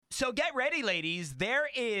So get ready, ladies. There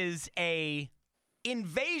is a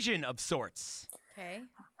invasion of sorts. Okay.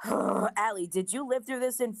 Allie, did you live through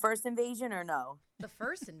this in First Invasion or no? The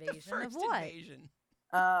first invasion First of what? invasion.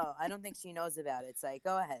 Oh, I don't think she knows about it. So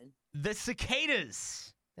go ahead. The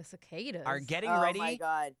cicadas The cicadas. are getting Oh my ready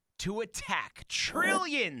God. to attack.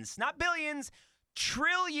 Trillions, not billions,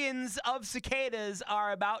 trillions of cicadas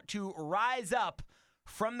are about to rise up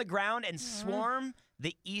from the ground and swarm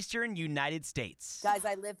the eastern United States. Guys,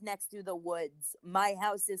 I live next to the woods. My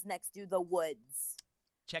house is next to the woods.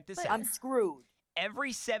 Check this But out. I'm screwed.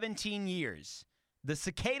 Every 17 years, the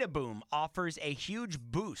cicada boom offers a huge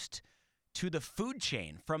boost to the food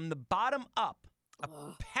chain from the bottom up.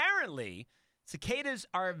 Apparently, cicadas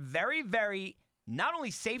are very, very not only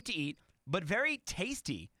safe to eat, but very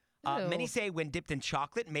tasty. Many Ew. say when dipped in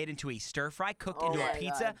chocolate, made into a stir fry, cooked Oh into a my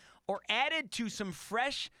pizza, God. or added to some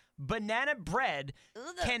fresh banana bread,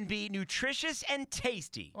 can be nutritious and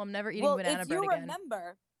tasty. Well, I'm never eating Well, banana if bread you again.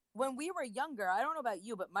 remember, when we were younger, I don't know about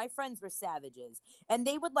you, but my friends were savages. And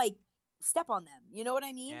they would, like, step on them. You know what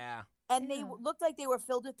I mean? Yeah. And they Ew. looked like they were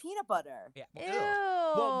filled with peanut butter. Yeah. Ew.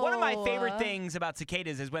 Well, one of my favorite things about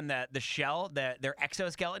cicadas is when the shell, their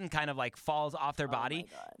exoskeleton kind of like falls off their Oh my body,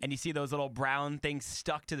 God. and you see those little brown things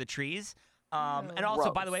stuck to the trees. And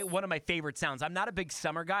also, by the way, one of my favorite sounds. I'm not a big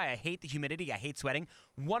summer guy. I hate the humidity. I hate sweating.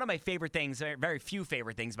 One of my favorite things, very few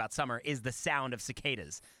favorite things about summer, is the sound of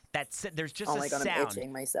cicadas. There's just Oh a my God, I'm sound.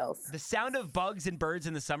 itching myself. The sound of bugs and birds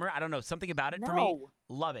in the summer, I don't know, something about it for me. No.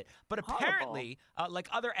 Love it. But Horrible. apparently, like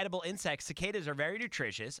other edible insects, cicadas are very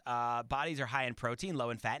nutritious. Bodies are high in protein, low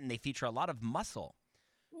in fat, and they feature a lot of muscle.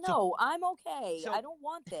 No, I'm okay. so- I don't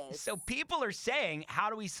want this. So people are saying, how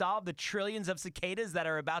do we solve the trillions of cicadas that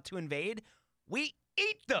are about to invade? We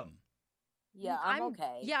eat them. Yeah, I'm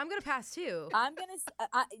okay. Yeah, I'm gonna pass too. I'm gonna,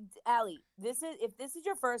 Allie. If this is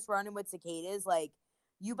your first run-in with cicadas, like,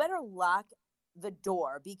 you better lock the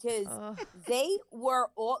door because Ugh. they were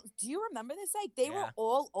all. Do you remember this? Like, they Yeah. were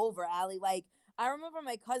all over, Allie. Like, I remember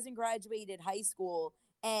my cousin graduated high school,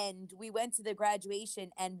 and we went to the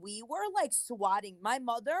graduation, and we were like swatting. My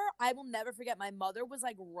mother, I will never forget. My mother was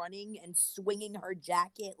like running and swinging her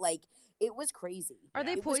jacket, like it was crazy. Are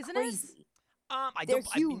they It was poisonous? crazy. They're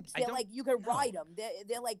I mean, huge. I They're don't- like you can no. ride them.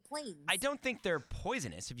 They're like planes. I don't think they're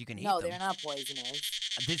poisonous if you can eat No, them. they're not poisonous.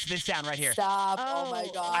 This sound right here. Stop! Oh, my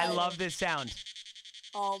Oh. God! I love this sound.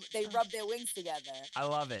 They rub their wings together, I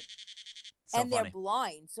love it. So and funny. they're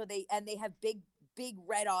blind, so they have big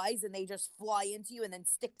red eyes, and they just fly into you and then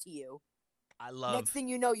stick to you. I love. Next thing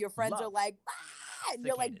you know, your friends are love like, ah, and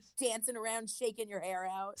you're like cicadas. dancing around, shaking your hair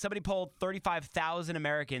out. Somebody polled 35,000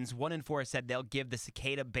 Americans. 1 in 4 said they'll give the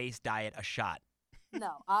cicada-based diet a shot.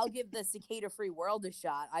 No, I'll give the cicada-free world a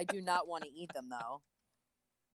shot. I do not want to eat them though.